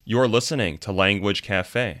You're listening to Language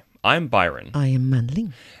Café. I'm Byron. I am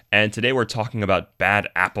Manling. And today we're talking about bad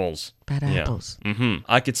apples. Bad apples.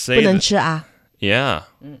 I could say 不能吃啊.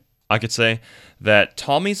 I could say that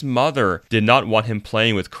Tommy's mother did not want him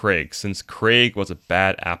playing with Craig since Craig was a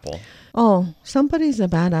bad apple. Oh, somebody's a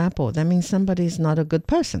bad apple. That means somebody's not a good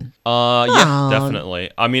person. Yeah,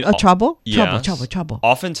 definitely. I mean, trouble? Yes. Trouble.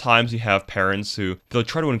 Oftentimes you have parents who they'll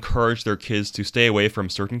try to encourage their kids to stay away from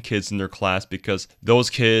certain kids in their class because those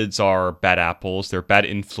kids are bad apples. They're bad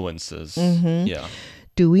influences. Yeah.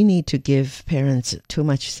 Do we need to give parents too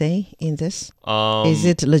much say in this? Is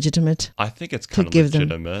it legitimate? I think it's kind of give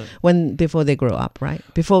legitimate. Before they grow up, right?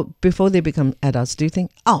 Before they become adults, do you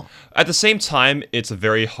think? At the same time, it's a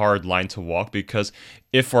very hard line to walk because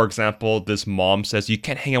if, for example, this mom says you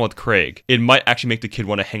can't hang out with Craig, it might actually make the kid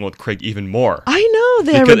want to hang out with Craig even more. I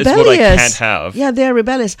know, they're because rebellious. It's what I can't have. Yeah, they're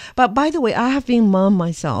rebellious. But by the way, I have been mom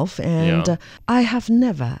myself, and I have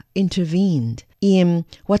never intervened in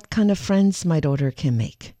what kind of friends my daughter can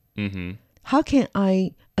make. How can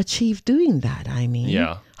I achieve doing that? I mean,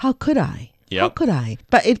 how could I? Yep. How could I?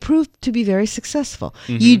 But it proved to be very successful.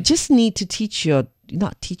 You just need to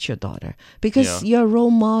not teach your daughter because you're a role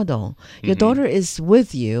model. Your daughter is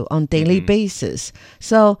with you on daily basis.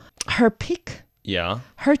 So her pick,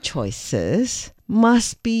 her choices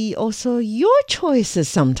must be also your choices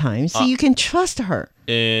sometimes. So you can trust her.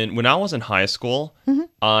 When I was in high school,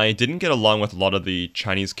 I didn't get along with a lot of the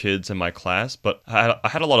Chinese kids in my class, but I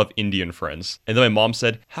had a lot of Indian friends. And then my mom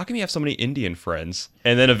said, how come you have so many Indian friends?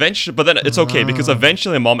 And then it's okay because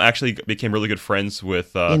eventually my mom actually became really good friends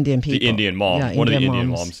with Indian people. the Indian mom, one of the Indian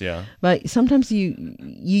moms. But sometimes you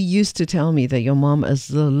used to tell me that your mom is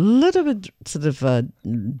a little bit sort of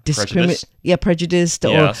prejudiced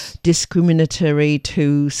or discriminatory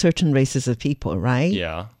to certain races of people, right?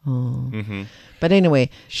 Yeah. But anyway,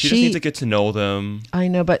 she just needs to get to know them. I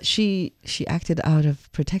know, but she acted out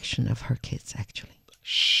of protection of her kids, actually.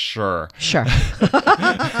 Sure.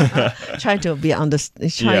 Try to be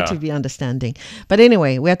understanding. But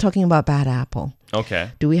anyway, we are talking about bad apple. Okay.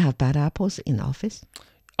 Do we have bad apples in office?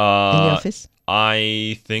 In the office?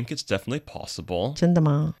 I think it's definitely possible. 真的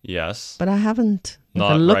吗? Yes. But I haven't.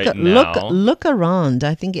 Not right now. Look around.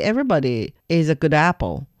 I think everybody is a good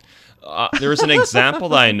apple. There's an example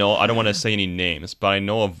that I know. I don't want to say any names, but I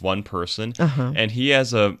know of one person, and he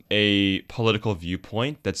has a political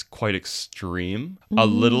viewpoint that's quite extreme, a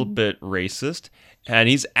little bit racist, and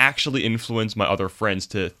he's actually influenced my other friends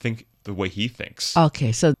to think the way he thinks.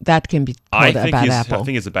 Okay, so that can be called a bad apple. I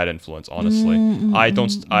think it's a bad influence, honestly.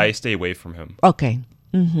 I stay away from him. Okay.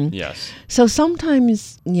 Yes. So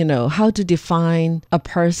sometimes, how to define a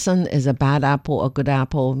person as a bad apple or good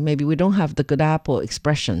apple. Maybe we don't have the good apple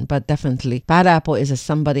expression, but definitely bad apple is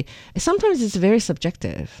somebody. Sometimes it's very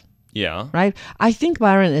subjective. Yeah. Right? I think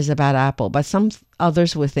Byron is a bad apple, but some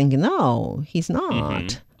others would think, no, he's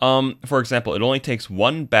not. For example, it only takes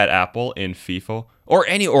one bad apple in FIFA or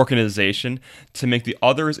any organization to make the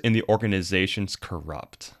others in the organizations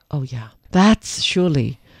corrupt. Oh, yeah. That's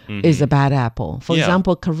surely is a bad apple. For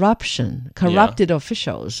example, corrupted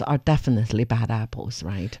officials are definitely bad apples,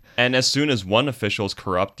 right? And as soon as one official is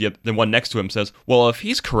corrupt, the one next to him says, well, if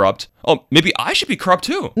he's corrupt, maybe I should be corrupt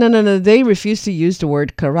too. No. They refuse to use the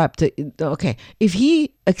word corrupt. Okay. If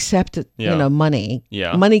he accepted, money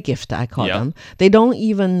gift, I call them, they don't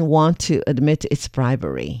even want to admit it's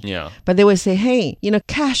bribery. Yeah. But they would say, hey,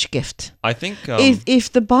 cash gift. I think...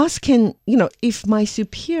 if the boss can, if my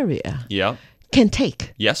superior... can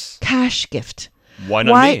take cash gift. Why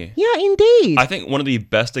not me? Yeah, indeed. I think one of the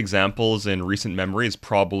best examples in recent memory is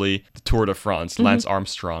probably the Tour de France, Lance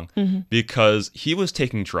Armstrong, because he was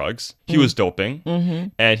taking drugs, he was doping,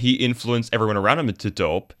 and he influenced everyone around him to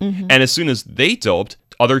dope. And as soon as they doped,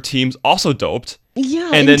 other teams also doped.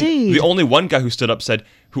 Yeah, and indeed. Then the only one guy who stood up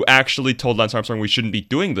who actually told Lance Armstrong we shouldn't be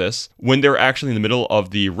doing this, when they were actually in the middle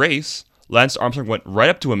of the race, Lance Armstrong went right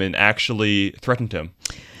up to him and actually threatened him.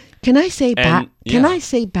 Can I say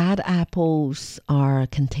bad apples are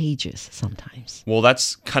contagious sometimes? Well,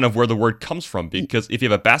 that's kind of where the word comes from, because if you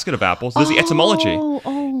have a basket of apples, there's the etymology.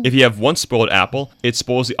 If you have one spoiled apple, it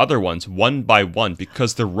spoils the other ones one by one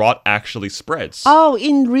because the rot actually spreads. Oh,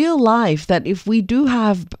 in real life, that if we do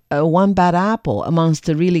have one bad apple amongst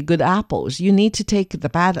the really good apples, you need to take the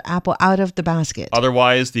bad apple out of the basket.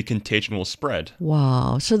 Otherwise, the contagion will spread.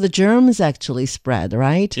 Wow. So the germs actually spread,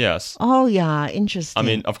 right? Yes. Oh, yeah. Interesting. I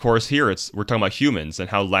mean, of course, course, here we're talking about humans and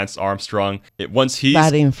how Lance Armstrong,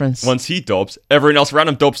 bad inference. Once he dopes, everyone else around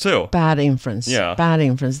him dopes too. Bad inference. Yeah. Bad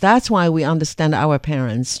inference. That's why we understand our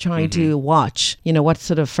parents, trying to watch, what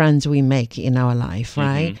sort of friends we make in our life,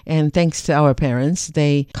 right? And thanks to our parents,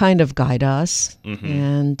 they kind of guide us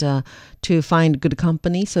and to find good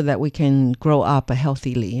company so that we can grow up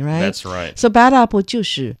healthily, right? That's right. So bad apple 就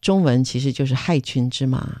是中文其实就是害群之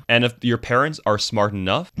马. And if your parents are smart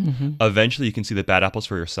enough, eventually you can see the bad apples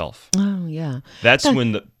for yourself. Oh, yeah. That's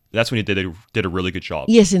when you did a really good job.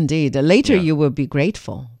 Yes, indeed. Later, you will be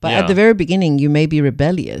grateful. But at the very beginning, you may be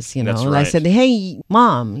rebellious, That's Like right. I said, hey,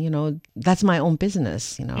 mom, that's my own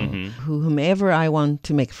business, whomever I want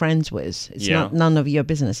to make friends with. It's none of your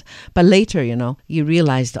business. But later, you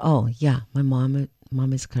realized, oh, yeah, my mom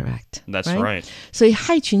is correct. That's right. 所以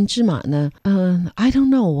害群之马呢, I don't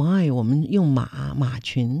know why 我们用马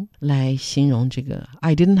群来形容这个.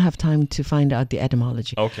 I didn't have time to find out the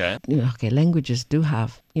etymology. Okay. Okay, languages do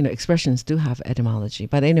have, expressions do have etymology.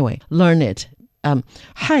 But anyway, learn it.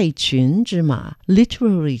 害群之马,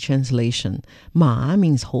 literary translation. 马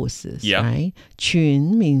means horses, right?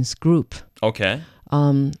 群 means group. Okay.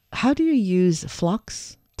 How do you use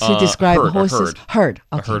flocks? To describe horses? Herd.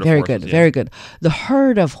 Okay, herd of very horses, good, very good. The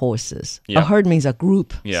herd of horses. Yeah. A herd means a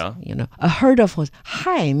group. Yeah. A herd of horses.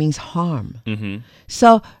 害 means harm.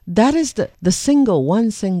 So that is one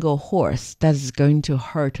single horse that is going to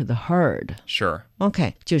hurt the herd. Sure.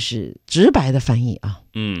 Okay, 就是直白的翻译啊.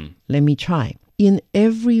 Let me try. In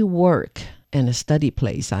every work and a study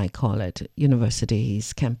place, I call it,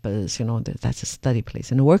 universities, campus, that's a study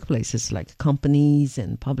place. And the workplaces like companies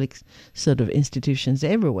and public sort of institutions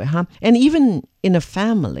everywhere, huh? And even in a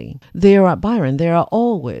family, there are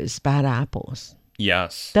always bad apples.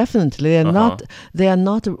 Yes. Definitely. They are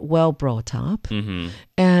not well brought up.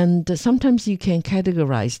 And sometimes you can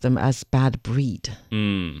categorize them as bad breed.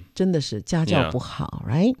 真的是家教不好,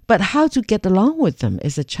 right? But how to get along with them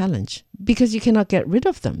is a challenge because you cannot get rid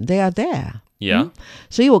of them. They are there. Yeah.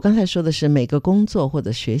 所以我刚才说的是每个工作或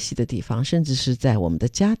者学习的地方，甚至是在我们的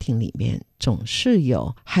家庭里面，总是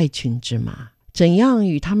有害群之马。怎样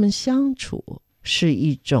与他们相处是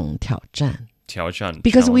一种挑战。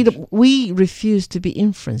Because we refuse to be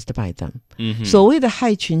influenced by them. 所谓的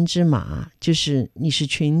害群之马，就是你是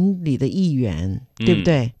群里的一员，对不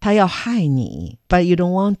对？他要害你 but you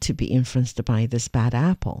don't want to be influenced by this bad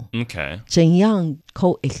apple. Okay. 怎样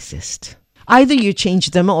coexist? Either you change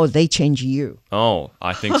them or they change you. Oh,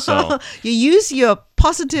 I think so. You use your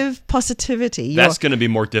positivity. That's going to be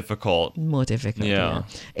more difficult. More difficult. Yeah.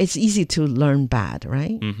 It's easy to learn bad,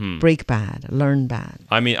 right? Break bad, learn bad.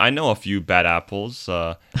 I mean, I know a few bad apples.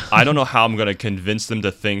 I don't know how I'm going to convince them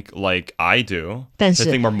to think like I do. To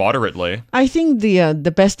think more moderately. I think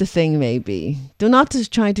the best thing may be do not to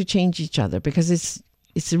try to change each other because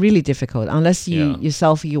it's really difficult unless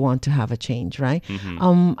you want to have a change, right?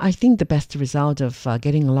 I think the best result of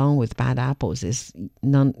getting along with bad apples is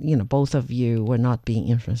both of you were not being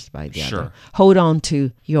influenced by the other. Hold on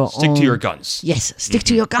to your own. Stick to your guns. Yes, stick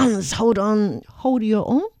to your guns. Hold your own.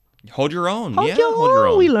 Hold your own. Hold your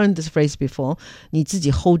own. We learned this phrase before. 你自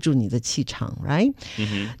己 hold 住你的气场, right?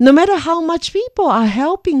 No matter how much people are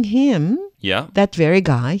helping him, that very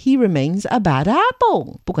guy, he remains a bad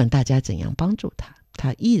apple. 不管大家怎样帮助他。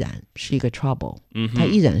他依然是一个 trouble. 他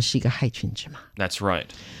依然是一个害群之马. That's right.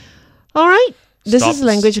 All right. This is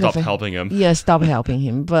language Stop cafe. helping him. Yeah, stop helping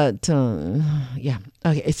him. But yeah,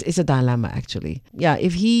 okay, it's a dilemma actually. Yeah,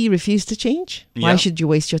 if he refused to change, why should you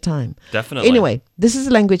waste your time? Definitely. Anyway, this is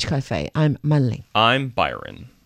Language Cafe. I'm Manling. I'm Byron.